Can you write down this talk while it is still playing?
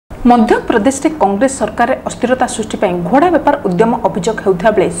मध्यप्रदेश में कांग्रेस सरकार अस्थिरता सृष्टि घोड़ा बेपार उद्यम अभियोग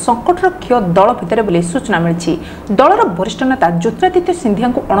होता बेले संकटर क्षय दल भितर बोली सूचना मिली। दलर वरिष्ठ नेता ज्योतिरादित्य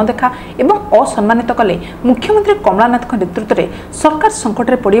सिंधिया को अणदेखा और असम्मानित कले मुख्यमंत्री कमलनाथ नेतृत्व में सरकार संकट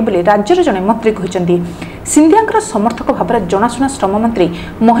में पड़े बोली राज्यर जड़े मंत्री कहते। सिंधिया समर्थक भाव में जनाशुना श्रम मंत्री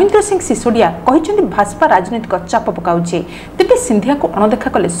महेंद्र सिंह सिसोदिया कहते भाजपा राजनीतिक चाप पकाउछे, तेज सिंधिया को अणदेखा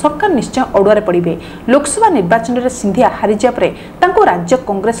कले सरकार निश्चय अड़ुआरे पड़े। लोकसभा निर्वाचन में सिंधिया हारिजा पर राज्य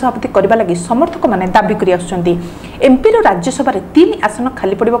कांग्रेस सभापति करने लगी समर्थक मैंने दाबी कर एमपी राज्यसभा 3 आसन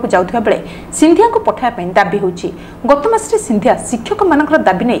खाली पड़ाक जाउथिबा बेले सिंधिया को पठाइबा दाबी होछि। गत मासरे सिंधिया शिक्षक मानकर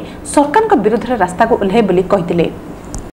दाबी नहीं सरकार विरोध में रास्ता को ओह्लाइबे बोली कहिथिले।